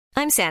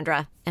I'm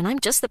Sandra, and I'm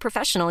just the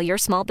professional your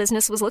small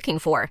business was looking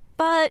for.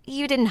 But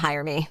you didn't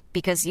hire me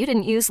because you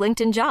didn't use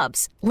LinkedIn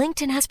Jobs.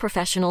 LinkedIn has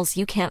professionals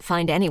you can't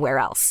find anywhere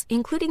else,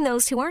 including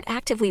those who aren't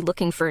actively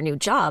looking for a new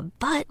job,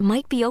 but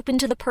might be open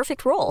to the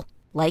perfect role,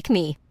 like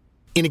me.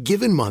 In a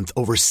given month,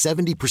 over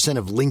 70%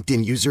 of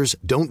LinkedIn users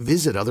don't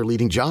visit other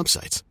leading job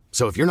sites.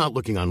 So if you're not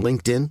looking on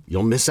LinkedIn,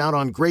 you'll miss out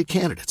on great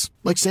candidates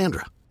like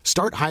Sandra.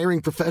 Start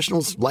hiring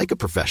professionals like a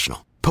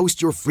professional.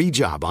 Post your free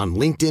job on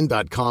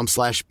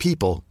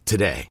linkedin.com/people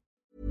today.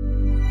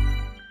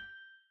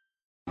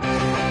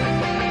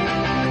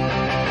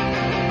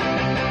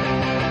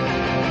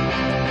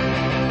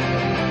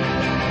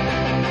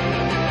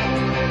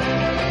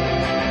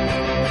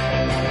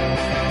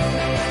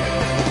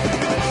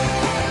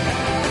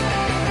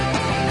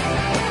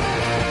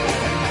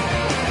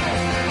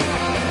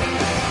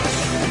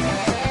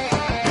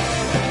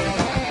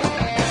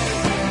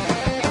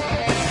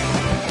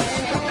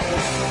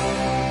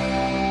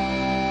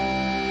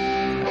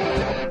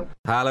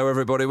 Hello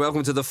everybody,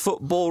 welcome to the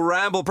Football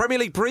Ramble Premier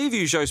League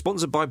preview show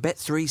sponsored by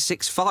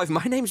Bet365.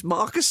 My name's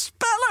Marcus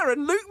Speller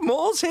and Luke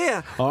Moore's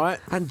here. All right.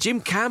 And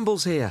Jim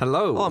Campbell's here.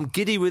 Hello. Oh, I'm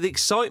giddy with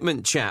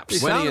excitement,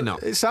 chaps. When are you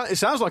not? It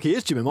sounds like he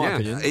is, Jim, in my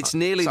opinion. It's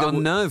nearly It's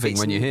unnerving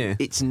when you're here.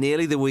 It's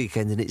nearly the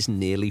weekend and it's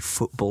nearly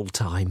football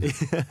time.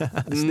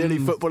 It's nearly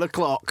football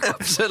o'clock.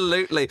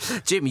 Absolutely.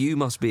 Jim, you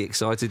must be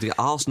excited.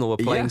 Arsenal are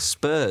playing Yeah.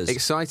 Spurs.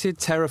 Excited,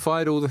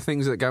 terrified, all the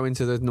things that go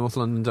into the North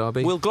London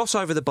derby. We'll gloss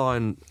over the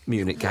Bayern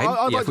Munich game.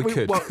 if we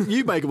could. Well,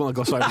 you may want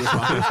to gloss over this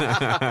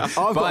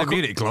one. Bayern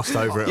Munich glossed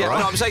over it, Yeah, all right?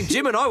 well, I'm saying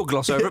Jim and I will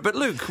gloss over it, but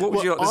Luke, what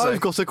would you like to say? I've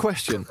got a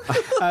question.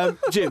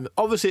 Jim,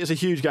 obviously it's a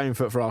huge game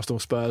for Arsenal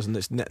Spurs and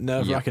it's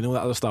nerve-wracking and all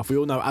that other stuff. We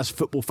all know as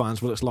football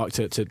fans what it's like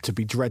to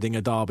be dreading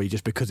a derby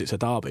just because it's a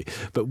derby.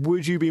 But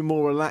would you be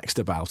more relaxed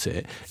about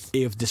it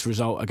if this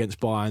result against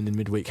Bayern in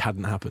midweek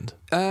hadn't happened?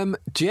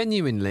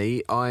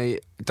 Genuinely, I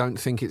don't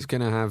think it's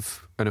going to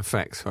have an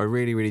effect. I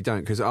really, really don't,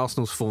 because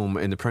Arsenal's form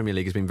in the Premier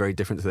League has been very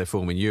different to their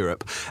form in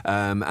Europe.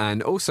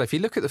 And also, if you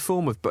look at the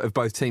form of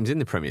both teams in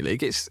the Premier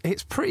League, it's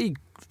pretty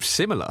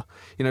similar.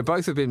 You know,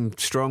 both have been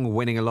strong,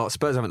 winning a lot.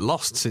 Spurs haven't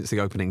lost since the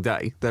opening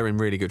day. They're in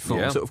really good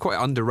form, sort of quite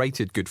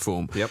underrated good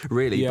form,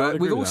 really. Yeah, but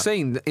we've all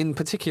seen, in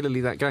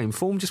particularly that game,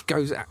 form just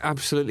goes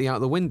absolutely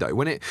out the window.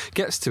 When it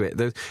gets to it,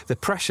 the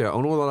pressure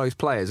on all of those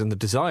players and the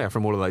desire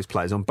from all of those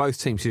players on both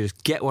teams to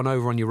just get one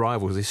over on your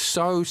rivals is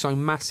so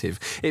massive.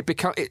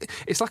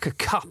 It's like a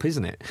cup,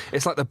 isn't it?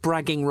 It's like the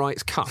bragging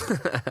rights cup.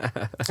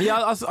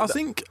 Yeah, I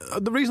think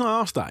the reason I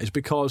asked that is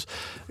because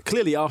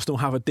clearly Arsenal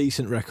have a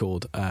decent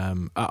record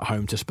at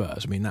home to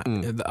Spurs. I mean,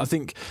 I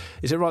think,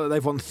 is it right that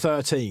they've won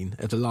 13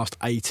 of the last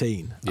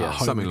 18 at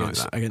home something like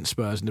that against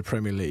Spurs in the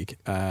Premier League?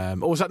 Or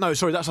was that, no,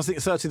 sorry, that's I think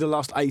 30 of the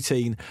last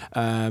 18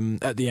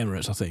 at the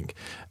Emirates, I think.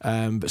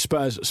 But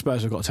Spurs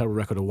have got a terrible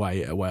record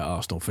away at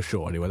Arsenal for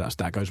sure. Anyway,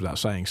 that goes without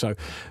saying. So,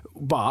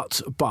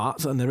 but,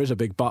 and there is a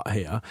big but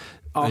here.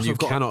 And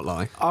cannot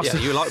lie.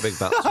 Arsenal, Yeah, you like big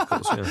bets, of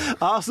course. Yeah.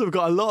 Arsenal have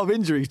got a lot of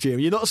injuries, Jim.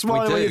 You're not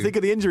smiling when you think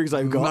of the injuries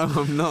they've got.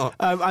 No, I'm not.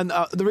 And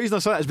the reason I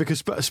say that is because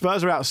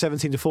Spurs are out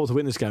 17-4 to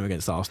win this game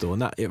against Arsenal,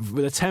 and that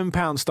with a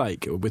 £10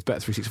 stake with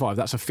Bet365,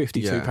 that's a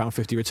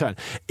 £52.50 return.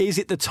 Is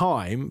it the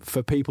time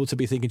for people to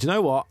be thinking, do you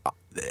know what?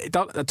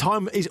 The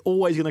time is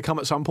always going to come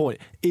at some point.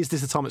 Is this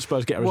the time that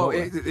Spurs get a result?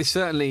 Well, it's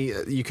certainly,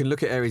 you can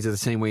look at areas of the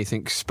team where you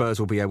think Spurs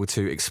will be able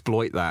to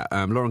exploit that.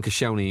 Lauren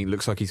Koscielny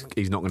looks like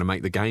he's not going to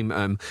make the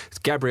game.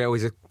 Gabriel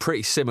is a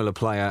pretty similar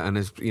player and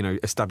has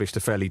established a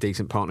fairly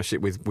decent partnership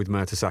with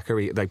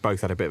Mertesacker. They both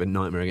had a bit of a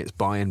nightmare against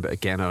Bayern, but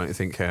again, I don't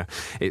think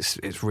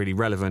it's really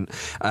relevant.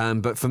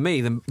 But for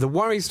me, the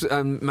worries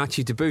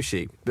Mathieu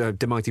Debuchy,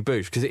 Demighty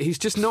Bouche, because he's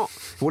just not.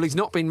 Well, he's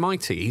not been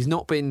mighty. He's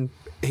not been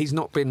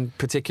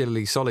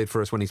particularly solid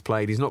for us when he's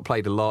played. He's not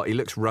played a lot. He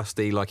looks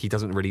rusty, like he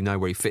doesn't really know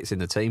where he fits in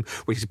the team,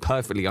 which is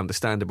perfectly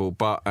understandable.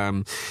 But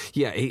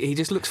he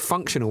just looks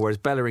functional, whereas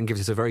Bellerin gives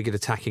us a very good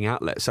attacking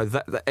outlet. So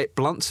that it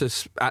blunts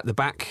us at the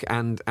back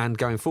and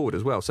going forward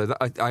as well. So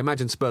I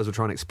imagine Spurs will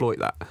try and exploit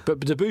that.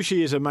 But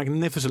Debuchy is a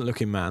magnificent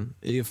looking man.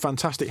 He has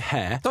fantastic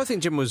hair. I don't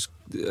think Jim was.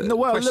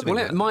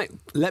 It might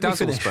let me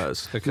finish.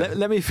 Spurs. Okay.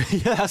 Let me.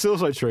 Yeah, that's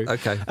also true.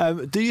 Okay.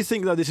 Do you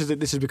think that this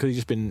is because he's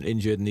just been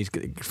injured and he's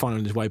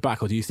finding his way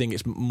back, or do you think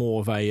it's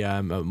more of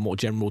a more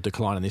general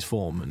decline in his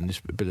form and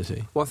his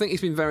ability? Well, I think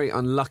he's been very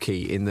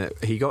unlucky in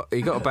that he got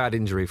a bad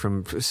injury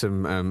from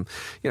some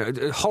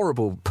a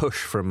horrible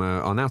push from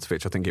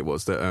Arnautovic, I think it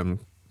was, that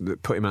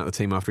put him out of the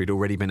team after he'd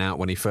already been out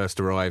when he first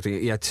arrived.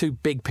 He had 2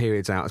 big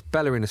periods out.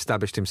 Bellerin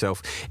established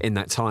himself in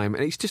that time,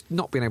 and he's just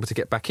not been able to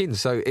get back in.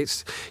 So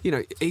it's,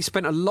 he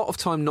spent a lot of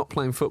time not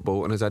playing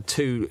football and has had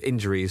 2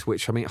 injuries,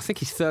 which, I think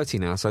he's 30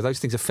 now, so those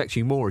things affect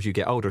you more as you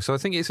get older. So I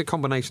think it's a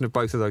combination of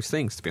both of those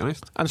things, to be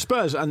honest. And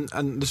Spurs, and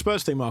the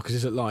Spurs thing, Marcus,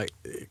 is that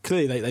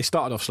clearly they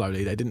started off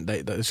slowly.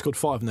 They scored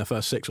 5 in their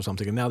first 6 or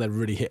something, and now they're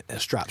really hitting their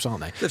straps,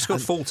 aren't they? They've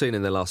scored 14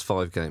 in their last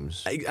 5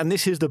 games. And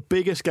this is the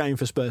biggest game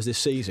for Spurs this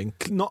season,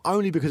 not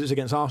only because because it's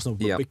against Arsenal,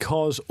 but Yeah.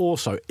 because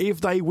also,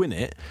 if they win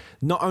it,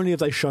 not only have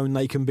they shown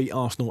they can beat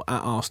Arsenal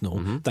at Arsenal,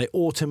 they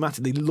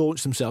automatically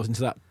launch themselves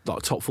into that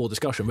top 4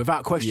 discussion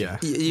without question. Yeah.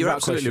 You're Without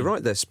absolutely question.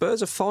 right there.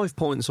 Spurs are 5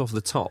 points off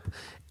the top.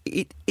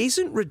 It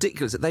isn't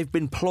ridiculous that they've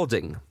been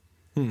plodding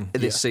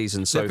this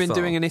season so They've been far.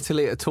 doing an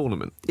Italy at a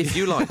tournament. If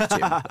you like,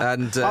 Jim.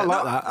 And, I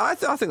like that.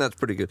 I think that's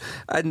pretty good.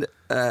 And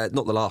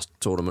not the last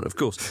tournament, of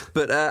course.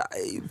 But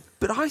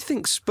I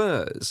think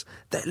Spurs,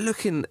 they're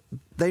looking...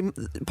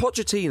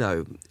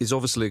 Pochettino is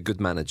obviously a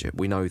good manager.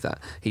 We know that.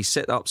 He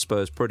set up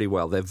Spurs pretty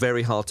well. They're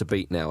very hard to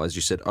beat now, as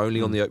you said,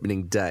 only on the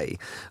opening day.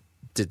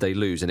 Did they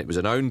lose? And it was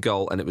an own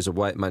goal, and it was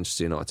away at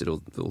Manchester United,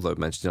 although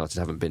Manchester United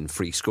haven't been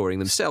free scoring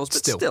themselves.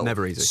 But still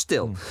never easy.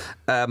 Still.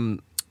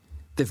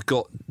 They've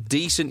got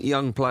decent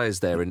young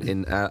players there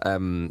in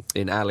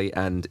Ali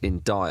and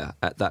in Dyer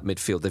at that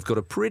midfield. They've got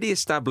a pretty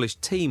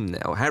established team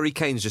now. Harry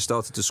Kane's just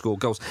started to score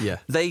goals. Yeah,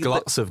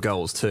 gluts of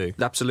goals too.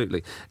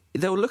 Absolutely.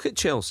 They'll look at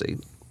Chelsea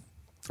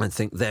and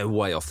think they're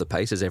way off the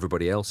pace, as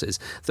everybody else is.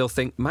 They'll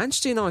think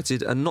Manchester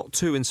United are not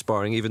too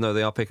inspiring, even though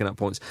they are picking up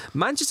points.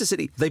 Manchester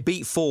City, they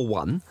beat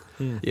 4-1.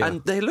 Yeah.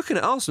 And they're looking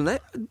at Arsenal.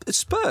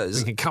 Spurs.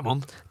 Thinking, come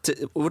on.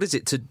 What is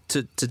it?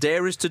 To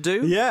dare is to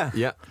do? Yeah.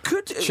 Yeah.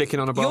 Could, Chicken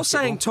on a basketball. You're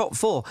saying top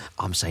 4.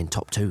 I'm saying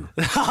top 2.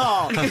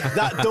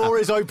 That door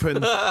is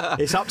open.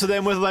 It's up to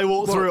them whether they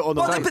walk through it or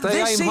not. Well, but they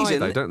this aim high, season,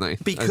 though, don't they?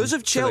 Because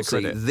of To their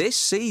Chelsea, credit. this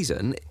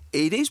season,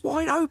 it is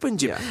wide open,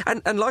 Jim. Yeah.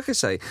 And like I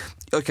say,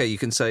 OK, you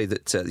can say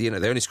that they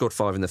only scored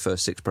 5 in the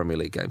first 6 Premier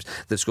League games.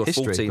 They've scored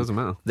History, 14. doesn't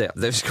matter.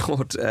 They've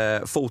scored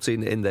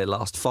 14 in their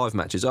last 5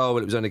 matches. Oh,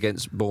 well, it was only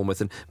against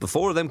Bournemouth, and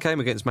 4 of them came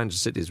against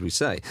Manchester City, as we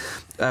say.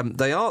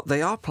 They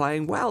are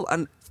playing well,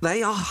 and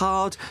they are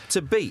hard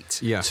to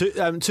beat. Yeah.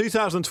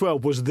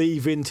 2012 was the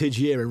vintage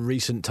year in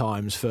recent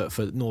times for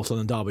North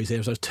London derbies. There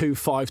was those 2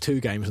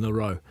 5-2 games in a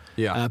row.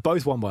 Yeah.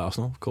 Both won by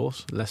Arsenal, of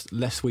course,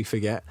 lest we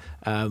forget.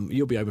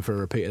 You'll be open for a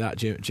repeat of that,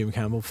 Jim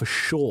Campbell, for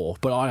sure,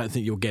 but I don't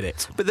think you'll get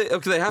it. But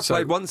they have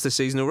played once this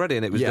season already,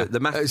 and it was the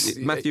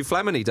Matthew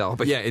Flamini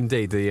derby. Yeah,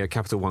 indeed, the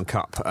Capital One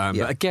Cup.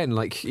 But again,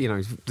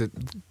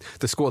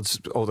 the squads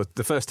or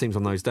the first teams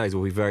on those days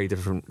will be very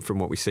different from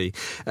what we see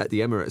at the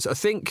Emirates. I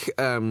think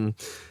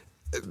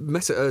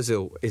Mesut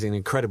Ozil is in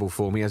incredible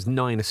form. He has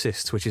 9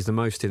 assists, which is the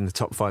most in the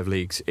top 5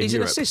 leagues in He's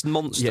Europe. an assist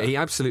monster. Yeah, he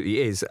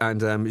absolutely is. And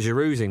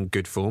Giroud's in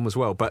good form as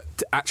well. But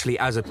actually,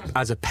 as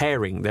a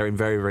pairing, they're in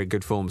very, very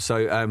good form.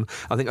 So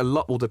I think a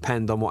lot will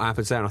depend on what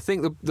happens there. And I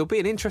think there'll be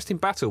an interesting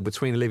battle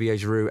between Olivier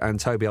Giroud and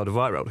Toby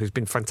Alderweireld, who's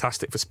been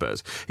fantastic for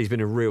Spurs. He's been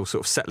a real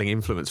sort of settling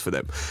influence for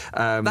them.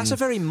 That's a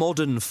very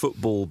modern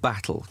football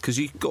battle, because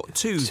you've got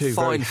two very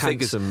fine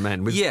figures. handsome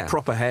men with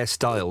proper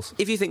hairstyles.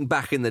 If you think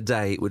back in the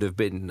day, it would have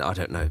been, I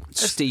don't know,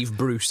 Steve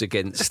Bruce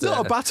against... It's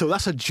not a battle,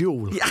 that's a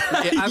duel. Yeah,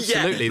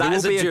 absolutely. that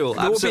is a duel.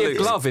 There will be Absolutely. a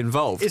glove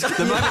involved.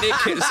 The moment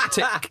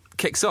it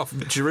kicks off,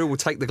 Giroud will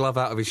take the glove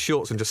out of his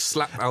shorts and just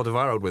slap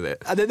Alderweireld with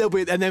it. And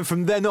then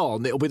from then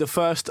on, it'll be the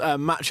first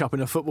match-up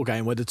in a football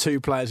game where the 2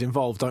 players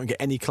involved don't get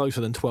any closer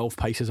than 12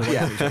 paces away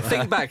from each other.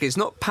 Think back, it's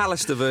not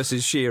Pallister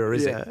versus Shearer,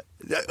 is it?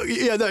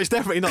 Yeah, no, it's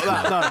definitely not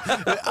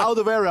that. No,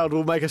 Alderweireld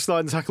will make a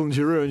sliding tackle on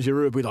Giroud, and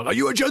Giroud will be like, "Are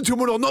you a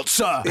gentleman or not,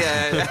 sir?"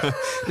 Yeah.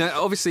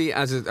 Now, obviously,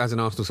 as an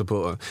Arsenal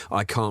supporter,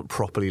 I can't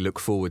properly look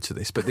forward to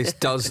this, but this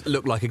does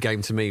look like a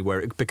game to me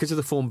where, because of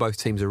the form both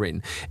teams are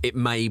in, it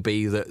may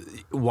be that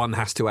one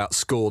has to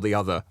outscore the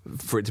other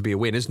for it to be a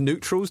win. As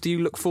neutrals, do you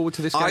look forward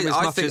to this game as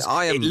much as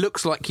it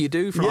looks like you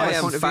do from I my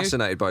am point of view?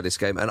 fascinated by this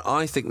game, and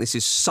I think this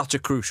is such a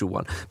crucial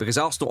one, because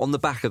Arsenal, on the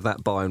back of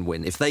that Bayern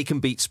win, if they can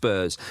beat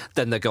Spurs,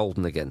 then they're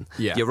golden again.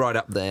 Yeah. You're right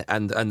up there,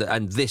 and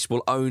this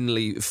will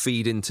only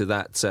feed into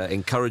that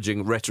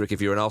encouraging rhetoric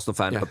if you're an Arsenal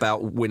fan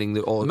about winning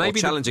or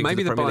challenging.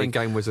 Maybe for the Premier Bayern League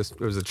game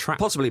was a trap.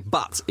 Possibly,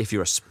 but if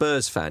you're a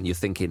Spurs fan, you're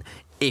thinking,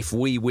 if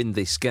we win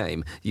this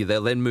game,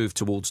 they'll then move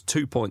towards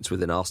 2 points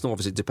within Arsenal.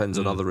 Obviously, it depends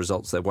on other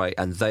results their way,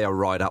 and they are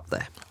right up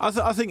there.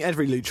 I think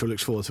every neutral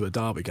looks forward to a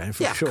derby game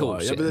for sure. Of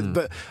course,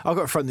 But I've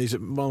got a friend who's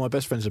one of my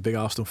best friends, is a big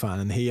Arsenal fan,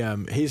 and he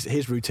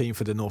his routine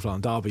for the North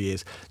London derby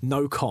is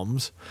no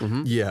comms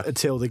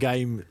until the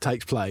game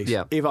takes place.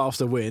 Yeah. If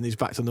Arsenal win, he's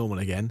back to normal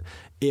again.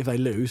 If they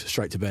lose,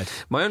 straight to bed.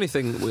 My only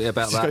thing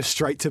about Just go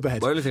straight to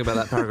bed. My only thing about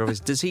that paragraph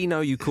is, does he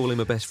know you call him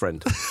a best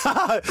friend?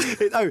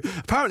 No,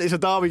 apparently it's a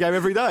derby game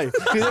every day.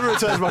 He never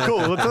returns my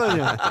calls, I'm telling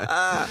you.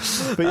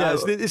 But yeah,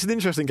 it's an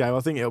interesting game. I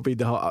think it'll be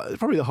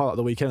probably the highlight of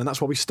the weekend, and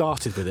that's why we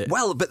started with it.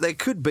 Well, but there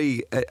could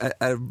be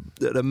an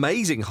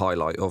amazing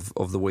highlight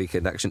of the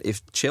weekend action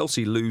if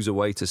Chelsea lose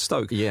away to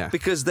Stoke. Yeah.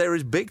 Because there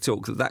is big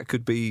talk that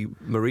could be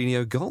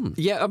Mourinho gone.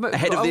 Yeah,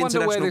 ahead of I the wonder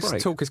where international this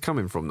break. talk is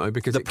coming from, though,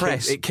 because The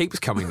press. it keeps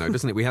coming, though,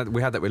 doesn't it? We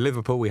had that with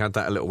Liverpool, we had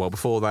that a little while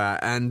before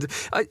that, and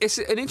it's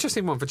an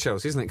interesting one for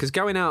Chelsea, isn't it? Because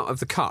going out of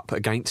the Cup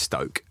against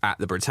Stoke at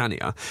the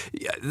Britannia,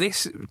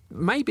 this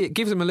maybe it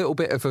gives them a little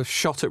bit of a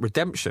shot at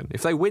redemption.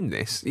 If they win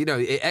this,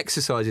 it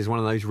exercises one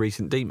of those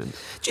recent demons.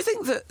 Do you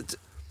think that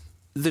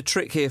the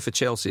trick here for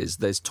Chelsea is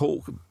there's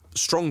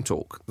strong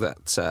talk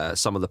that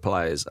some of the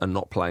players are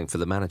not playing for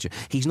the manager?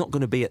 He's not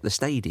going to be at the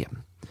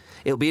stadium.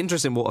 it'll be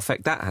interesting what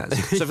effect that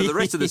has. So for the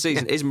rest of the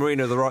season, is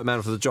Mourinho the right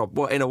man for the job?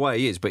 Well, in a way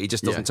he is, but he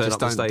just doesn't turn up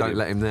the stadium. Don't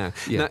let him there.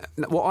 Yeah.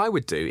 Now, what I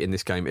would do in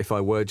this game, if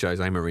I were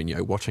Jose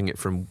Mourinho, watching it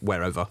from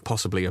wherever,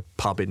 possibly a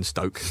pub in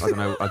Stoke, I don't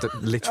know,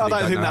 literally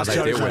don't know how they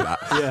deal with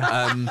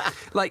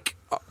that.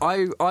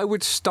 I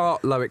would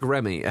start Loic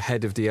Remy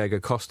ahead of Diego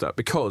Costa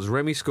because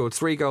Remy scored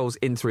 3 goals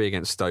in 3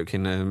 against Stoke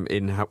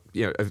in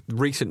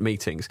recent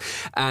meetings,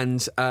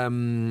 and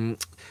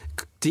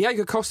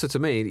Diego Costa, to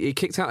me, he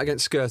kicked out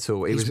against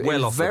Skirtle. He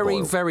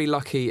was very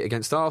lucky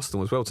against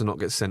Arsenal as well to not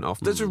get sent off.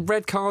 There's a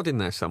red card in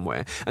there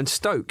somewhere. And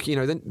Stoke,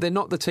 they're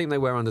not the team they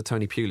were under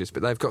Tony Pulis,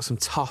 but they've got some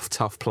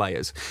tough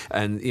players.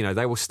 And,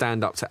 they will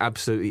stand up to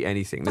absolutely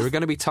anything. There are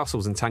going to be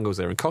tussles and tangles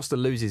there, and Costa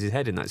loses his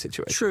head in that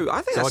situation. True.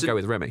 I think I'd go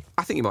with Remy.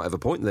 I think you might have a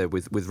point there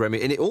with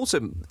Remy. And it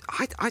also...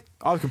 I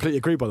would completely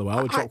agree, by the way.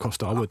 I would drop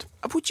Costa, I would.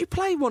 Would you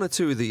play one or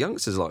two of the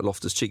youngsters like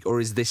Loftus-Cheek,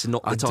 or is this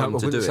not the time to do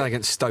it? I wouldn't say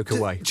against Stoke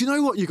away. Do you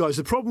know what, you guys?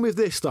 The problem with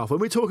this stuff, when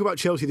we talk about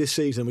Chelsea this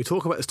season, we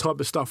talk about this type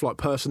of stuff like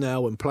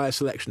personnel and player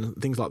selection and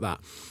things like that.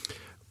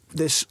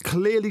 There's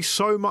clearly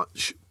so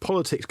much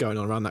politics going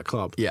on around that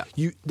club. Yeah.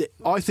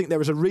 I think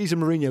there is a reason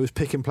Mourinho is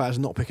picking players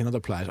and not picking other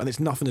players, and it's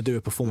nothing to do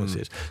with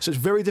performances. So it's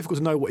very difficult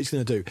to know what he's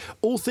going to do.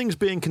 All things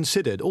being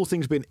considered, all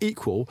things being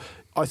equal,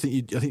 I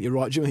think you're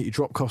right, Jim. I think you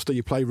drop Costa,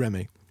 you play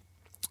Remy.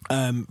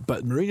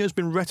 But Mourinho's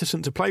been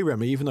reticent to play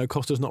Remy, even though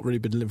Costa's not really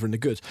been delivering the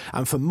goods.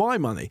 And for my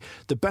money,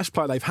 the best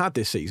player they've had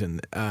this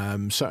season,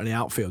 certainly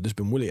outfield, has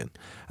been Willian.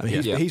 I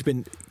mean, he's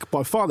been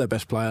by far their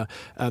best player.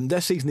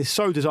 Their season is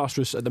so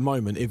disastrous at the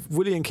moment. If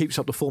Willian keeps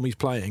up the form he's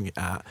playing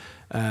at,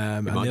 he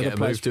might get a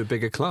move to a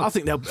bigger club. I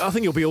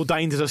think he'll be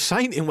ordained as a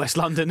saint in West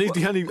London. He's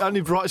the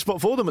only bright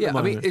spot for them at the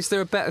moment. I mean, is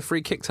there a better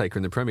free kick taker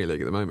in the Premier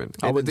League at the moment?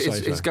 I wouldn't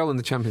say so. His goal in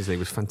the Champions League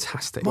was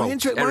fantastic.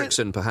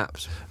 Ericsson,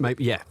 perhaps.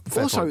 Maybe, yeah.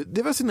 Also,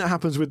 the other thing that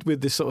happens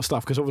with this sort of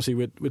stuff, because obviously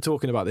we're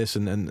talking about this,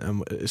 and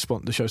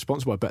the show's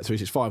sponsored by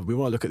Bet365. We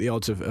want to look at the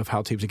odds of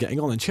how teams are getting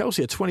on, and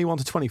Chelsea are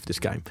 21-20 for this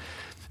game.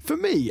 For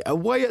me,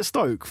 away at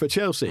Stoke for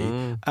Chelsea,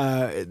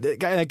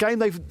 a game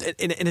they've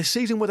in a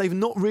season where they've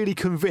not really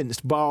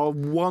convinced, bar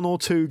 1 or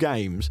 2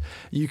 games,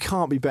 you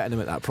can't be betting them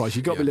at that price.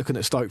 You've got to be looking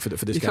at Stoke for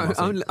this game.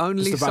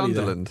 Only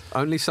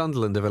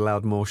Sunderland have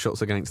allowed more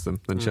shots against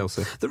them than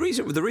Chelsea. The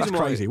reason that's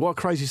crazy. What a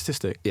crazy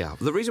statistic! Yeah,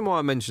 the reason why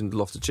I mentioned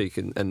Loftus-Cheek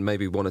and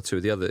maybe 1 or 2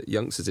 of the other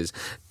youngsters is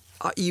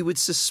you would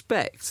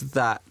suspect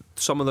that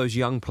some of those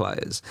young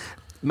players,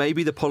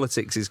 maybe the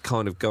politics is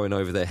kind of going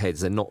over their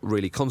heads. They're not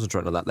really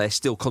concentrating on that. They're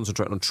still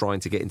concentrating on trying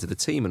to get into the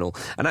team and all.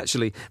 And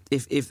actually,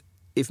 if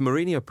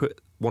Mourinho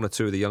put 1 or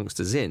 2 of the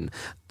youngsters in,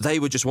 they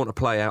would just want to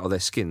play out of their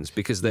skins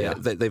because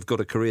they've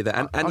got a career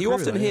there. And you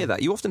often hear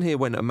that. You often hear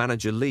when a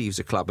manager leaves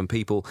a club and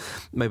people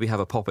maybe have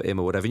a pop at him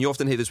or whatever. And you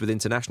often hear this with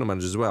international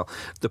managers as well.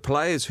 The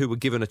players who were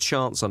given a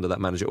chance under that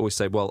manager always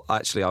say, well,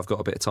 actually, I've got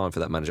a bit of time for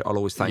that manager. I'll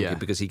always thank him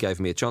because he gave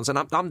me a chance.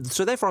 And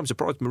so therefore I'm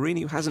surprised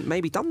Mourinho hasn't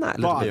maybe done that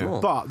a little bit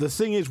more. But the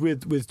thing is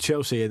with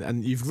Chelsea,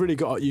 and you've really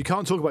got, you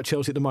can't talk about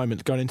Chelsea at the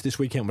moment going into this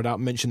weekend without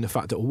mentioning the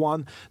fact that,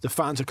 1, the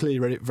fans are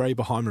clearly very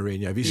behind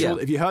Mourinho.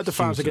 If you heard the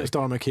fans against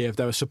Dynamo Kiev,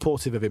 they were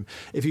supportive of him.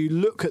 If you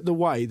look at the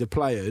way the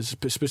players,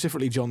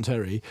 specifically John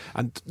Terry,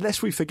 and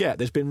lest we forget,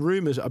 there's been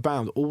rumours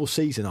abound all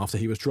season after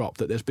he was dropped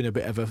that there's been a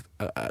bit of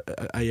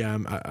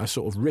a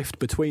sort of rift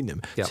between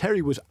them. Yep.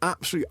 Terry was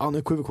absolutely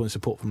unequivocal in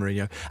support for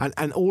Mourinho,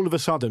 and all of a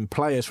sudden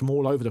players from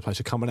all over the place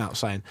are coming out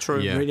saying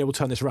Mourinho will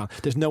turn this around.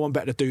 There's no one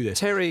better to do this.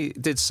 Terry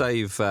did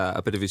save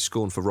a bit of his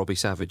scorn for Robbie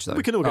Savage, though.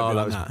 We can all get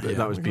behind that.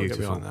 That was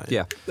beautiful.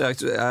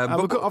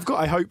 I've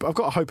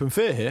got a hope and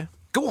fear here.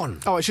 Go on.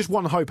 Oh, it's just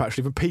one hope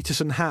actually from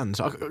Peterson Hands.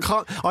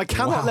 I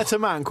cannot let a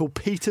man called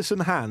Peterson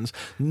Hands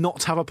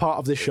not have a part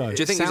of this show.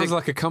 Do you think it sounds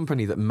like a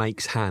company that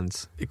makes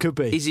hands? It could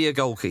be. Is he a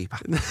goalkeeper?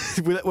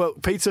 Well,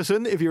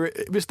 Peterson, if you're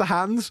Mr.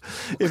 Hands,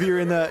 if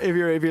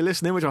you're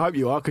listening, which I hope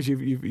you are because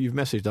you've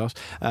messaged us,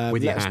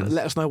 with your hands.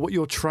 Let us know what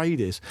your trade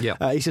is. Yeah.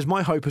 He says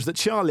my hope is that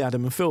Charlie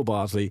Adam and Phil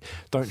Bardsley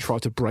don't try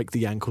to break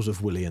the ankles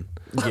of Willian.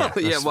 Yeah,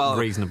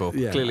 reasonable.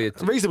 Yeah. Clearly,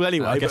 reasonable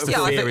anyway. I guess the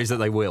fear is that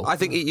they will. I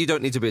think you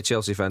don't need to be a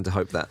Chelsea fan to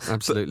hope that.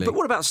 Absolutely. But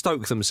what about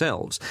Stoke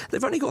themselves?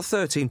 They've only got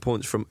 13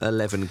 points from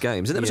 11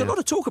 games, and there was a lot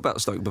of talk about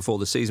Stoke before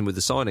the season with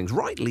the signings,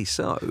 rightly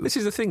so. This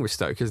is the thing with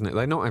Stoke, isn't it?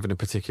 They're not having a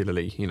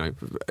particularly,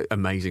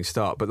 amazing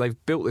start, but they've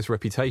built this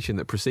reputation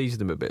that precedes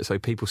them a bit, so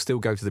people still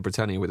go to the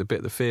Britannia with a bit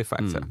of the fear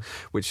factor,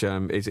 which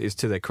is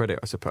to their credit,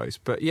 I suppose.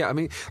 But yeah, I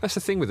mean, that's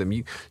the thing with them.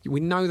 We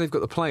know they've got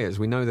the players,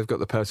 we know they've got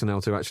the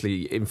personnel to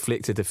actually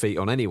inflict a defeat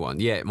on anyone.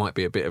 Yeah, it might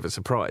be a bit of a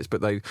surprise,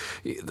 but they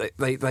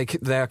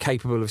are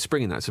capable of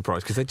springing that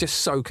surprise because they're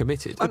just so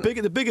committed.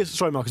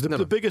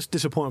 The biggest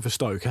disappointment for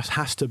Stoke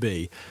has to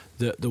be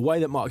the way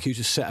that Mark Hughes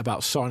has set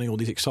about signing all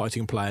these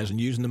exciting players and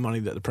using the money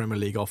that the Premier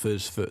League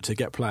offers to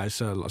get players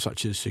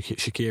such as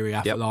Shaqiri,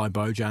 Afellay,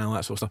 Bojan, all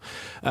that sort of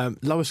stuff.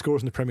 Lowest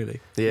scorers in the Premier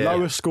League.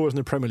 Lowest scorers in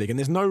the Premier League, and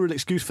there's no real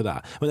excuse for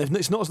that.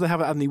 It's not as they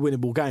haven't had any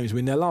winnable games. I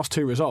mean, their last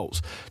 2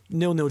 results,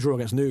 0-0 draw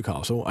against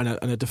Newcastle and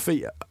a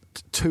defeat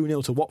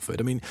 2-0 to Watford.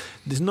 I mean,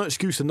 there's no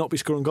excuse to not be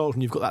scoring goals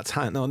when you've got that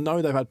talent. Now, I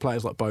know they've had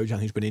players like Bojan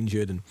who's been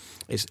injured, and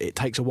it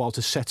takes a while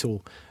to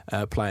settle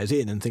players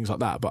in and things like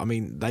that. But I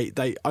mean,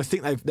 I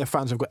think their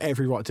fans have got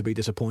every right to be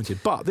disappointed.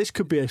 But this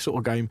could be a sort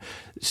of game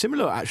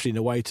similar, actually, in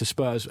a way to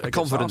Spurs. A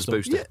confidence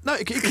booster. Yeah, no,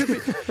 it could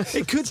be.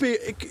 It could be.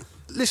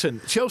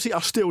 Listen, Chelsea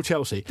are still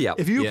Chelsea. Yeah.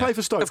 If you play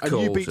for Stoke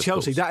and you beat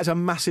Chelsea, course. that is a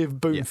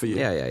massive boon for you.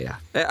 Yeah.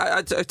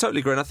 I totally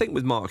agree. And I think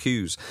with Mark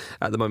Hughes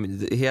at the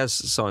moment, he has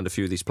signed a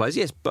few of these players.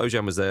 Yes,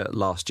 Bojan was there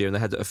last year and they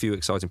had a few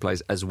exciting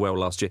players as well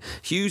last year.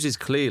 Hughes is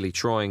clearly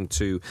trying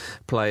to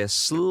play a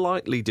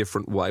slightly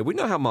different way. We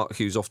know how Mark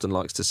Hughes often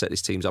likes to set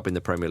his teams up in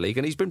the Premier League,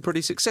 and he's been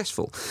pretty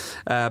successful.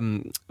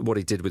 What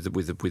he did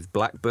with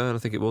Blackburn, I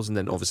think it was, and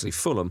then obviously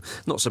Fulham.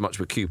 Not so much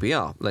with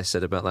QPR. Less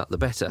said about that, the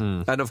better.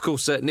 And of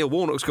course, Neil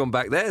Warnock's gone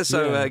back there,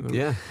 so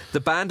the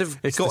band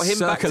have got him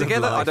back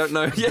together. I don't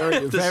know.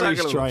 Very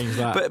strange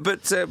that.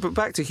 But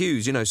back to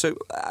Hughes, so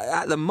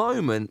at the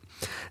moment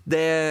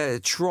they're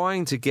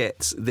trying to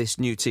get this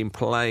new team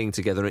playing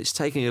together, and it's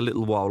taking a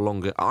little while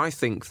longer. I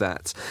think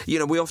that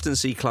we often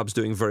see clubs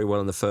doing very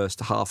well in the first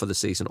half of the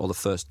season or the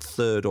first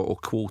third or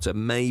quarter.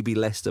 Maybe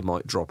Leicester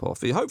might drop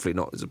off. Hopefully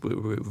not.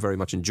 We're very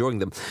much enjoying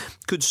them.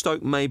 Could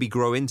Stoke maybe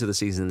grow into the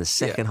season in the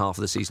second half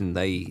of the season?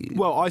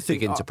 I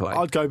think begin to play.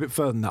 I'd go a bit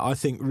further than that. I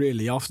think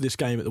really after this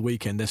game at the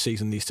weekend, their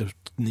season needs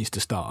to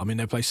start. I mean,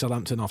 they play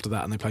Southampton after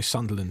that, and they play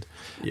Sunderland,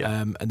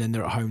 and then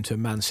they're at home to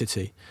Man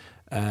City.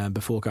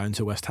 Before going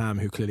to West Ham,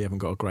 who clearly haven't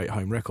got a great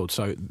home record.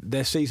 So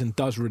their season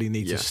does really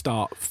need to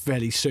start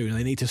fairly soon, and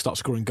they need to start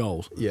scoring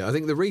goals. Yeah, I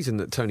think the reason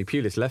that Tony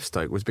Pulis left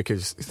Stoke was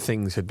because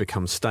things had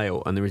become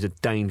stale, and there is a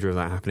danger of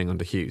that happening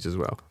under Hughes as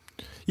well.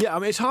 Yeah, I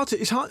mean, it's hard.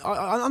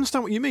 I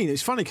understand what you mean.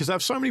 It's funny because they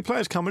have so many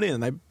players coming in,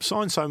 and they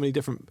sign so many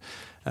different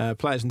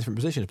players in different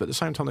positions, but at the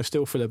same time they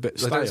still feel a bit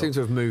stale. They don't seem to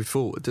have moved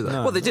forward, do they?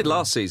 No, they did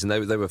last season.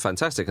 They were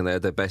fantastic, and they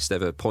had their best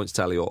ever points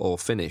tally or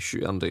finish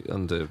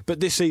under. But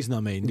this season, I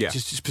mean,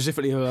 just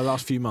specifically over the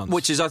last few months,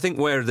 which is, I think,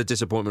 where the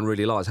disappointment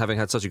really lies, having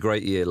had such a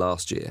great year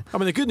last year. I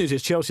mean, the good news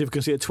is Chelsea have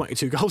conceded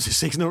 22 goals this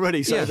season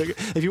already. So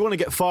if you want to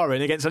get far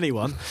in against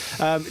anyone,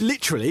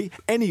 literally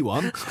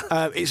anyone,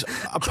 it's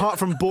apart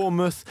from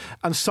Bournemouth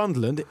and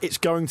Sunderland, it's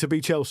going to be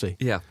Chelsea.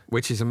 Yeah,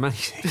 which is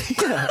amazing.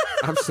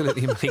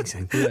 Absolutely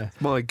amazing. Yeah,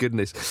 my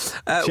goodness.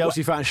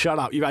 Chelsea fans, shut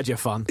up. You've had your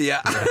fun.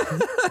 Yeah.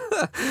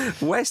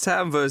 West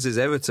Ham versus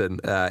Everton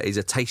is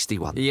a tasty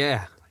one.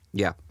 Yeah.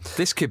 Yeah.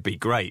 This could be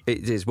great.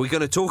 It is. We're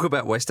going to talk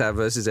about West Ham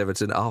versus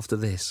Everton after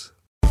this.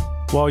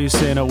 While you're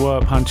sitting at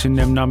work punching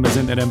them numbers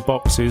into them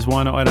boxes,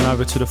 why not head on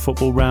over to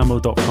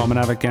thefootballramble.com and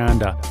have a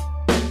gander?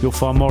 You'll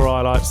find more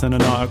highlights than a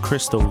night at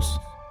Crystal's.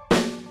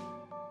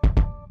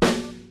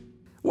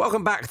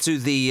 Welcome back to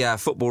the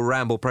Football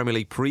Ramble Premier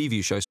League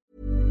preview show.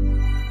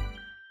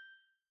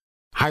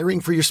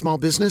 Hiring for your small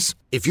business?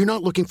 If you're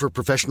not looking for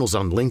professionals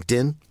on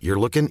LinkedIn, you're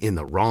looking in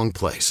the wrong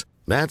place.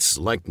 That's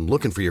like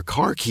looking for your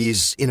car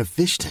keys in a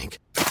fish tank.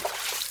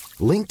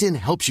 LinkedIn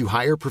helps you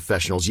hire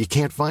professionals you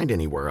can't find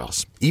anywhere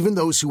else, even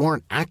those who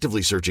aren't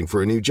actively searching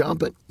for a new job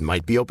but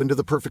might be open to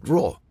the perfect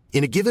role.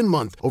 In a given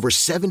month, over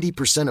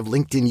 70% of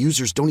LinkedIn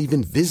users don't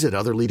even visit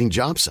other leading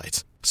job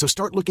sites. So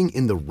start looking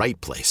in the right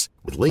place.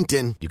 With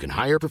LinkedIn, you can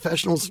hire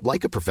professionals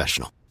like a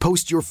professional.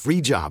 Post your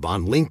free job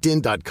on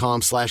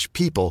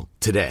linkedin.com/people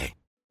today.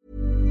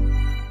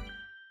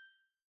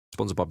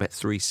 Sponsored by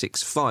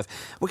Bet365.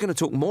 We're going to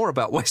talk more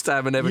about West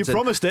Ham and Everton. You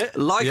promised it.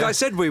 I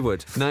said we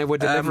would. No, we're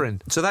delivering.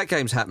 So that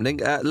game's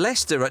happening.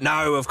 Leicester,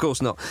 no, of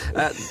course not.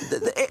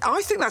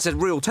 I think that's a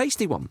real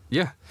tasty one.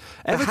 Yeah.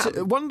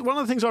 Everton, one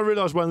of the things I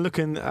realised when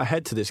looking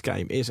ahead to this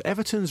game is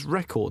Everton's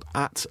record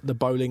at the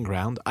Bowling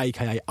Ground,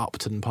 a.k.a.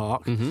 Upton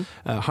Park,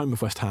 home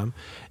of West Ham,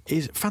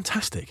 is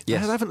fantastic.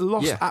 Yes. They haven't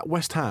lost at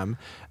West Ham.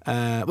 They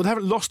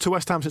haven't lost to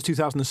West Ham since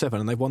 2007,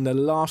 and they've won their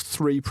last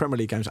 3 Premier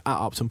League games at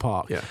Upton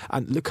Park. Yeah.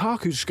 And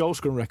Lukaku's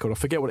goal-scoring record, I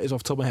forget what it is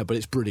off the top of my head, but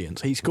it's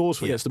brilliant. He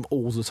scores against them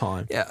all the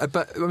time. Yeah,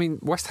 but I mean,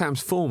 West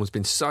Ham's form has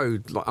been so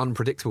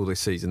unpredictable this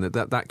season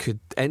that could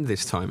end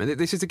this time. And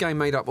this is a game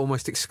made up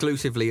almost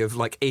exclusively of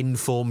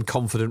informed,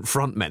 confident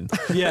frontmen.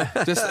 Yeah.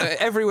 Just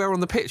everywhere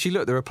on the pitch, you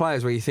look, there are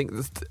players where you think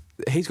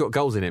he's got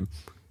goals in him,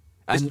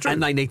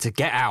 and they need to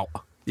get out.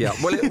 Yeah,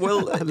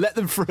 well, let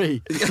them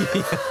free.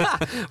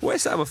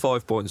 West Ham are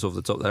 5 points off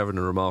the top. They're having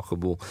a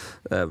remarkable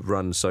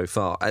run so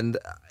far. And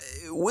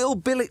will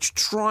Bilic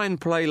try and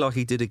play like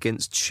he did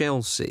against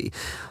Chelsea?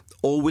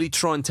 Or will he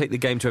try and take the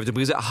game to Everton?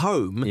 Because at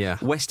home,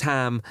 West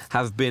Ham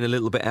have been a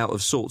little bit out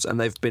of sorts, and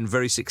they've been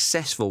very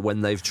successful when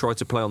they've tried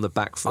to play on the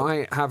back foot.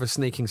 I have a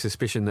sneaking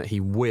suspicion that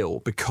he will,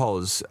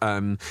 because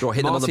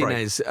hit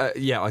Martinez,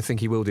 I think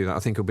he will do that. I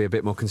think he'll be a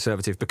bit more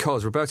conservative,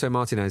 because Roberto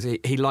Martinez,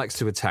 he likes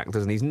to attack,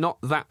 doesn't he? He's not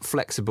that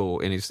flexible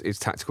in his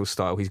tactical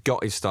style. He's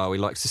got his style. He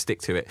likes to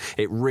stick to it.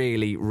 It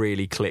really,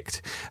 really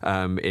clicked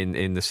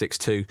in the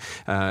 6-2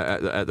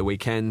 at the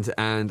weekend,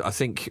 and I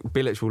think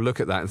Bilic will look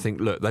at that and think,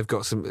 look, they've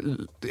got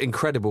some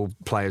incredible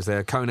players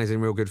there. Kone's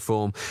in real good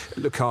form.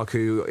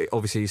 Lukaku,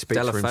 obviously,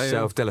 speaks for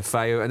himself.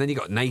 Deulofeu. And then you've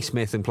got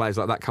Naismith and players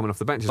like that coming off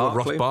the bench. Like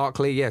Ross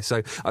Barkley, yeah.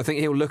 So I think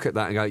he'll look at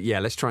that and go, yeah,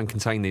 let's try and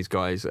contain these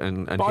guys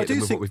and hit them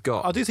with what we've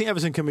got. I do think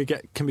Everton can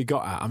be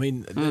got at. I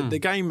mean, the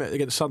game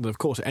against Sunderland, of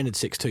course, it ended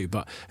 6-2,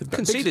 but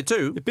conceded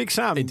 2. Big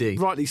Sam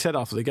rightly said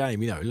after the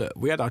game, look,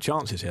 we had our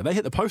chances here. They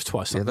hit the post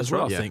twice as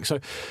well, I think. So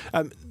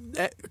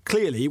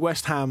clearly,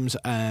 West Ham's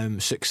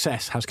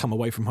success has come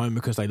away from home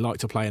because they like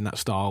to play in that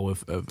style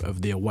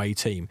of the away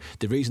team.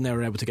 The reason they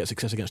were able to get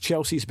success against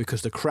Chelsea is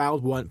because the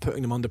crowd weren't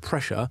putting them under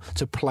pressure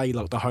to play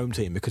like the home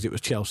team because it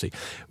was Chelsea.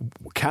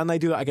 Can they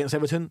do that against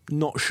Everton?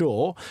 Not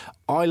sure.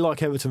 I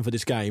like Everton for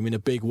this game in a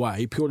big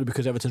way, purely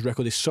because Everton's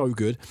record is so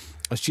good.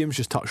 As Jim's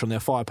just touched on, their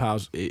firepower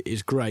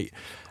is great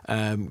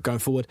going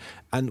forward.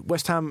 And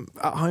West Ham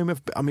at home,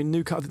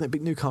 Newcastle, they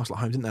beat Newcastle at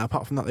home, didn't they?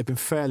 Apart from that, they've been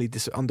fairly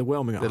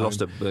underwhelming at home.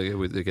 They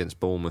lost against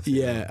Bournemouth.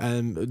 Yeah,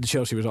 and the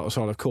Chelsea result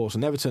aside, of course.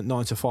 And Everton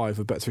 9-5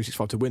 with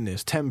Bet365 to win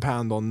this.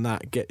 £10 on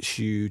that gets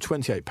you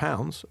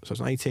 £28, so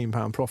it's an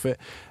 £18 profit.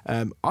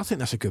 I think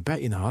that's a good bet.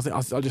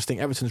 I just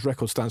think Everton's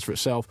record stands for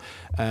itself.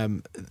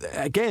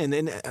 Again,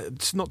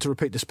 it's not to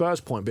repeat the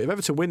Spurs point, but if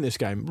Everton win this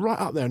game, right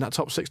up there in that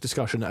top 6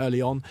 discussion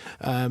early on,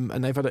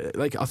 and they've had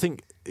I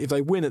think if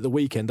they win at the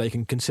weekend, they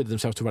can consider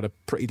themselves to have had a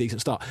pretty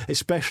decent start,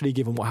 especially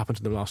given what happened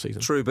to them last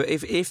season. True, but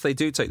if they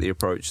do take the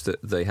approach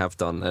that they have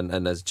done,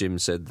 and as Jim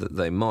said, that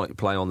they might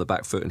play on the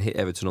back foot and hit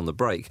Everton on the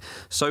break,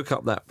 soak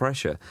up that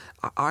pressure,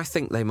 I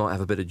think they might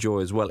have a bit of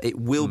joy as well. It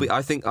will be.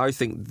 I think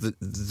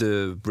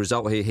the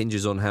result here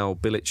hinges on how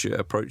Bilic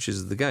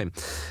approaches the game.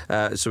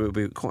 So it'll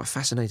be quite a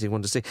fascinating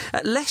one to see.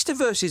 Leicester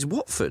versus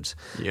Watford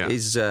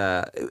is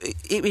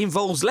it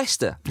involves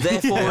Leicester,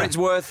 therefore it's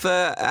worth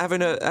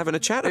having a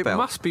chat about. It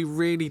must be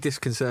really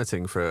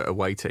disconcerting for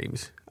away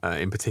teams.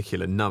 In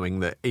particular, knowing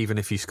that even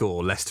if you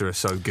score, Leicester are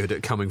so good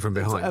at coming from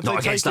behind.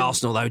 Not against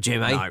Arsenal, though,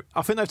 Jim, eh? No.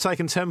 I think they've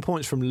taken 10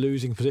 points from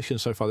losing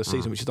positions so far this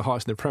season, which is the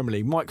highest in the Premier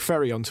League. Mike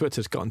Ferry on Twitter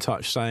has got in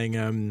touch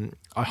saying,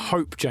 I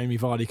hope Jamie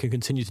Vardy can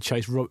continue to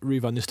chase Rui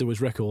van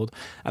Nistelrooy's record,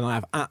 and I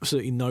have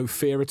absolutely no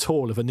fear at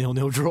all of a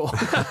 0-0 draw.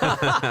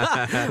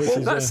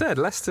 That said,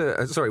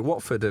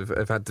 Watford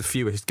have had the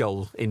fewest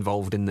goals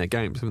involved in their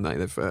games, haven't they?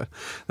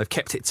 They've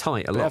kept it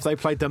tight a lot. Have they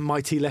played the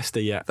mighty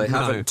Leicester yet? They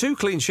haven't. 2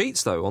 clean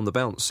sheets, though, on the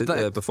bounce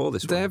before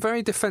this one. They're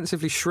very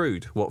defensively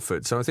shrewd,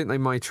 Watford, so I think they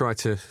may try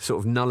to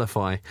sort of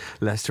nullify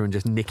Leicester and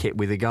just nick it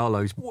with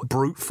Igalo's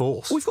brute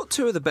force. We've got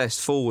 2 of the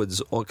best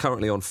forwards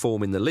currently on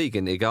form in the league,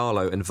 in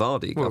Igalo and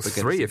Vardy. Well,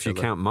 3 if you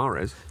count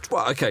Mahrez.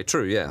 Well, okay,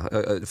 true, yeah.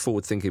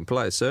 Forward-thinking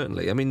players,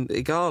 certainly. I mean,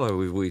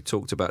 Igalo, we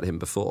talked about him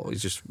before.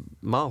 He's just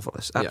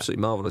marvellous,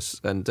 absolutely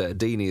marvellous. And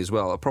Deeney as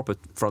well, a proper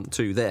front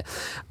 2 there.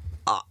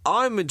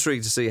 I'm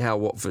intrigued to see how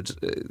Watford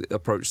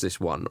approach this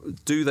one.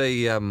 Do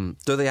they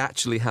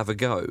actually have a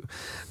go,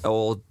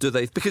 or do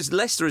they? Because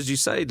Leicester, as you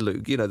say,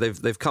 Luke,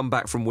 they've come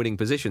back from winning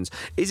positions.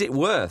 Is it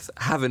worth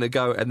having a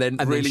go and then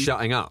really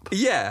shutting up?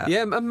 Yeah,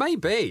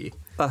 maybe.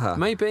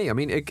 Maybe. I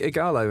mean,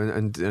 Igalo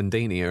and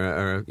Deeney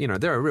are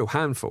they're a real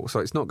handful,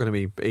 so it's not going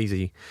to be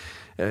easy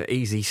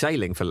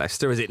sailing for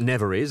Leicester, as it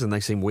never is, and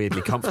they seem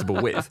weirdly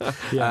comfortable with.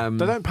 They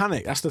don't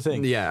panic, that's the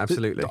thing. Yeah,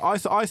 absolutely.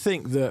 I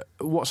think that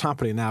what's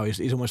happening now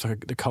is almost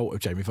like the cult of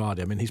Jamie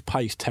Vardy. I mean, his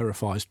pace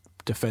terrifies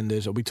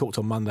defenders. We talked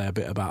on Monday a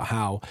bit about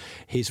how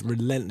his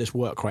relentless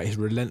work rate, his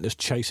relentless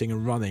chasing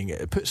and running,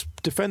 it puts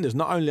defenders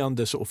not only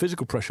under sort of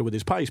physical pressure with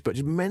his pace, but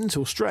just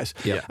mental stress.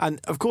 Yeah.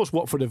 And of course,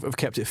 Watford have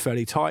kept it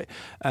fairly tight.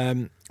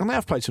 And they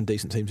have played some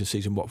decent teams this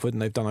season, Watford,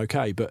 and they've done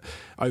okay. But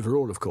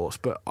overall, of course,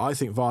 I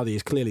think Vardy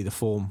is clearly the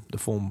form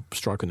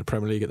striker in the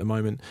Premier League at the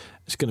moment.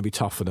 It's going to be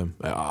tough for them.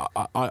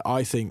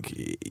 I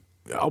think.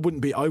 I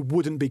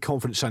wouldn't be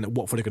confident saying that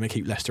Watford are going to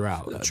keep Leicester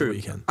out at the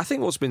weekend. I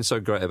think what's been so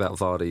great about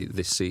Vardy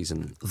this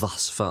season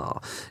thus far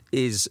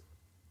is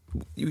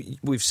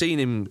we've seen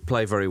him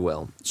play very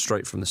well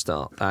straight from the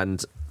start,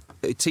 and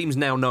teams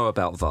now know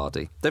about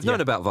Vardy. They've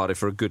known about Vardy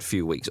for a good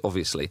few weeks,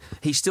 obviously.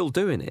 He's still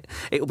doing it.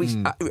 It'll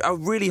be. I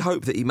really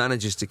hope that he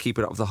manages to keep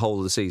it up for the whole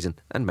of the season,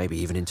 and maybe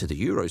even into the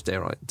Euros,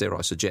 dare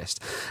I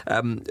suggest.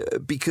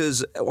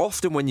 Because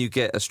often when you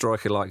get a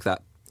striker like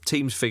that,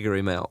 teams figure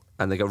him out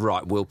and they go,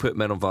 right, we'll put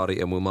men on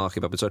Vardy and we'll mark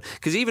him up and so on.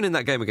 Because even in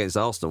that game against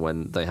Arsenal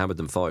when they hammered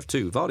them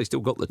 5-2, Vardy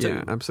still got the 2.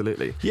 Yeah,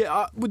 absolutely.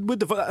 Yeah,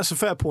 that's a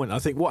fair point. I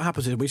think what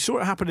happens is we saw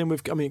it happening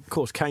with, of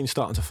course, Kane's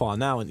starting to fire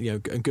now, and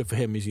and good for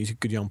him. He's a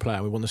good young player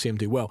and we want to see him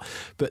do well.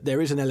 But there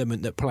is an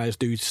element that players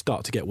do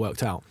start to get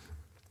worked out.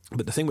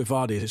 But the thing with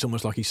Vardy is it's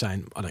almost like he's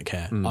saying, I don't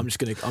care. I'm just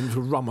going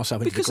to run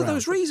myself into the ground. Because of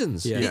those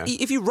reasons. Yeah.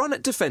 If you run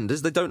at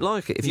defenders, they don't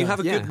like it. If you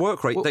have a good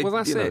work rate, well,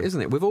 that's it, isn't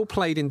it? We've all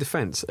played in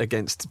defence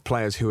against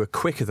players who are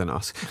quicker than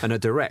us and are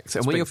direct.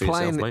 And when you're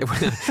playing...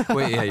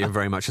 you're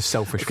very much a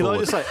selfish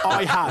forward. Can I just say,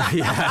 I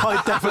have.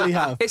 I definitely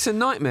have. It's a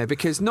nightmare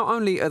because not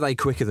only are they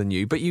quicker than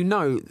you, but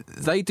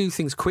they do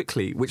things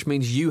quickly, which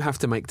means you have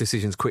to make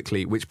decisions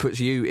quickly, which puts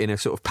you in a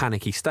sort of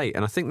panicky state.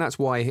 And I think that's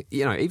why,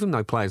 even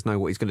though players know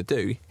what he's going to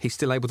do, he's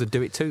still able to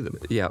do it too. to them.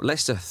 Yeah,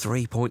 Leicester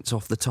 3 points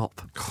off the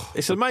top.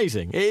 It's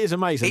amazing. It is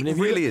amazing. It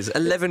really is.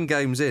 11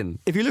 games in.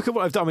 If you look at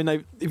what they've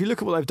done, if you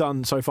look at what they've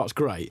done so far, it's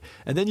great.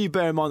 And then you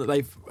bear in mind that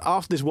they've,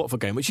 after this Watford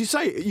game, which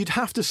you'd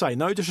have to say,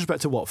 no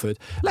disrespect to Watford,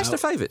 Leicester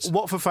favourites.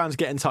 Watford fans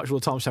get in touch all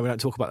the time saying we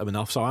don't talk about them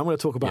enough, so I'm going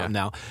to talk about them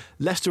now.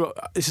 Leicester,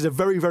 this is a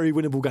very, very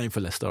winnable game for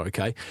Leicester,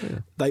 okay? Yeah.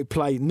 They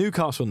play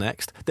Newcastle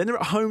next, then they're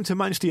at home to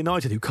Manchester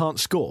United, who can't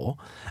score,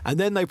 and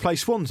then they play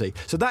Swansea.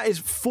 So that is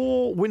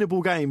 4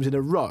 winnable games in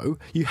a row.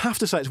 You have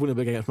to say it's winnable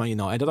against Man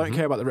United. I don't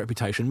care about the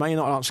reputation. Man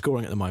United aren't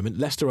scoring at the moment.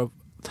 Leicester are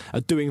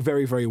doing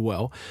very, very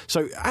well.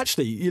 So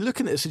actually, you're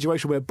looking at a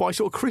situation where by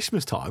sort of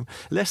Christmas time,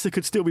 Leicester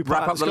could still be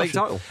wrap up the league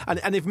title.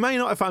 And if Man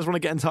United fans want to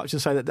get in touch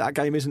and say that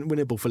game isn't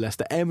winnable for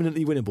Leicester,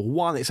 eminently winnable.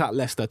 1, it's at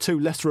Leicester. 2,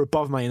 Leicester are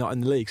above Man United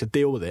in the league, so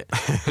deal with it.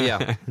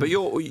 Yeah, but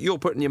you're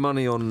putting your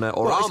money on,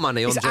 our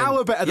money on. It's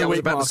our bet of the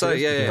week, Marcus.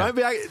 Yeah.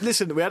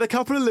 Listen, we had a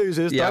couple of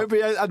losers. Yeah. Don't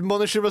be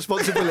admonishing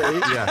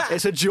responsibility.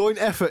 It's a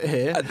joint effort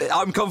here.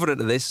 I'm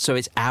confident of this, so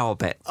it's our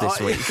bet this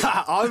week.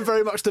 I'm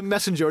very much the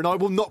messenger, and I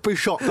will not be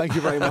shocked. Thank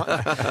you very much.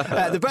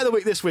 The bet of the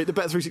week this week, the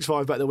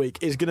Bet365 bet of the week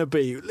is going to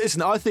be,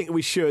 listen, I think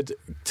we should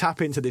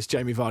tap into this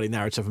Jamie Vardy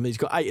narrative. I mean, he's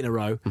got 8 in a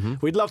row. Mm-hmm.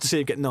 We'd love to see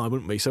him get 9,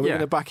 wouldn't we? So we're going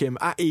to back him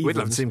at even. We'd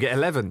love to see him get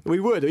 11. We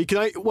would. You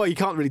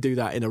can't really do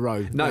that in a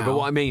row. No, now. But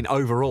what I mean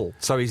overall.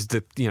 So he's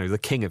the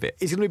king of it.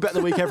 He's going to be bet of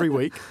the week every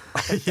week.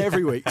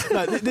 Every week.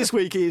 No, this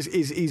week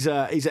he's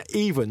at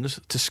evens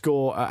to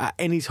score at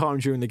any time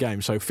during the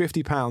game. So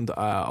 £50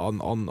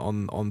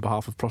 on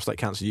behalf of Prostate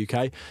Cancer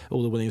UK.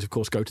 All the winnings, of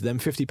course, go to them.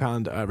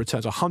 £50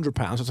 returns £100.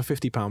 That's a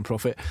 £50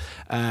 profit.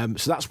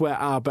 So that's where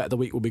our bet of the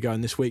week will be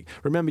going this week.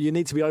 Remember, you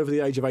need to be over the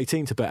age of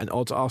 18 to bet, and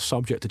odds are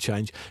subject to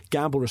change.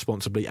 Gamble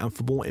responsibly, and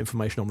for more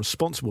information on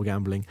responsible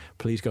gambling,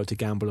 please go to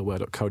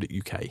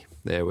gambleaware.co.uk.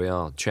 There we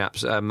are,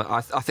 chaps.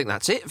 I think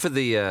that's it for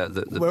the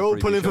we're all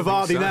pulling for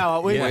Vardy now,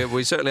 aren't we? Yeah.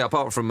 We certainly,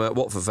 apart from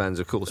Watford fans,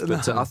 of course.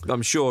 But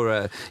I'm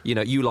sure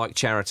you like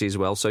charity as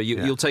well, so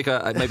you'll take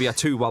maybe a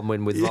 2-1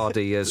 win with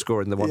Vardy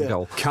scoring the one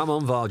goal. Come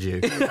on,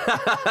 Vardy.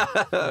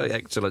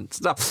 Excellent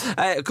stuff.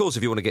 Of course,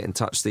 if you want to get in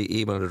touch, the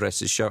email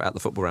address is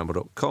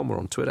show@thefootballramble.com. We're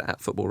on Twitter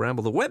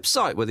 @footballramble. The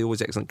website where the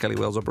always excellent Kelly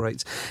Wells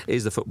operates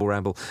is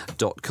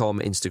thefootballramble.com,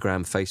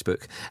 Instagram,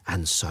 Facebook,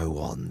 and so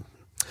on.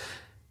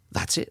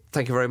 That's it.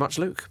 Thank you very much,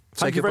 Luke.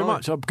 Thank you very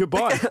much.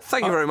 Goodbye.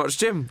 Thank you very much,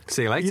 Jim.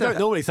 See you later. You don't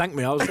normally thank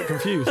me. I was a bit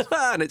confused.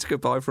 And it's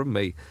goodbye from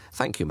me.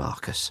 Thank you,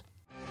 Marcus.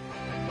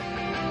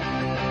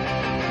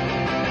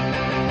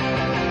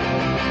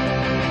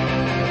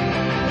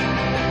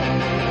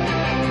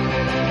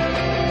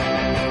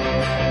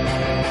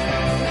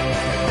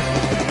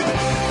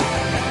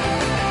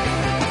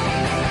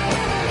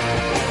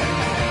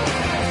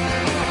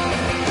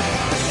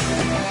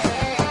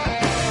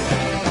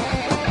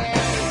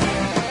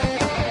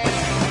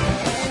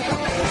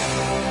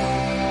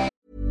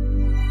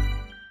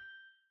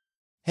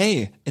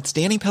 Hey, it's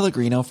Danny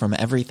Pellegrino from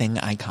Everything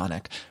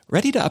Iconic.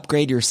 Ready to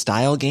upgrade your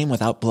style game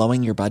without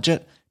blowing your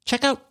budget?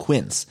 Check out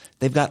Quince.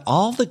 They've got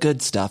all the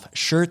good stuff,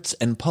 shirts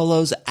and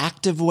polos,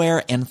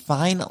 activewear, and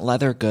fine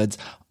leather goods,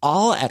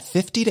 all at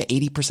 50 to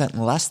 80%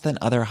 less than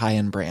other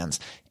high-end brands.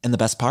 And the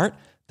best part?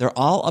 They're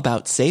all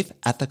about safe,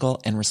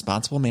 ethical, and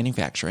responsible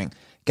manufacturing.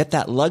 Get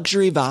that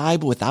luxury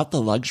vibe without the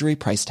luxury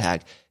price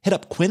tag. Hit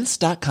up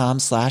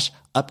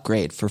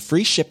quince.com/upgrade for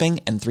free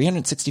shipping and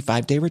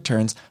 365-day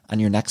returns on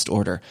your next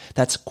order.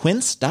 That's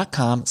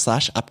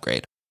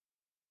quince.com/upgrade.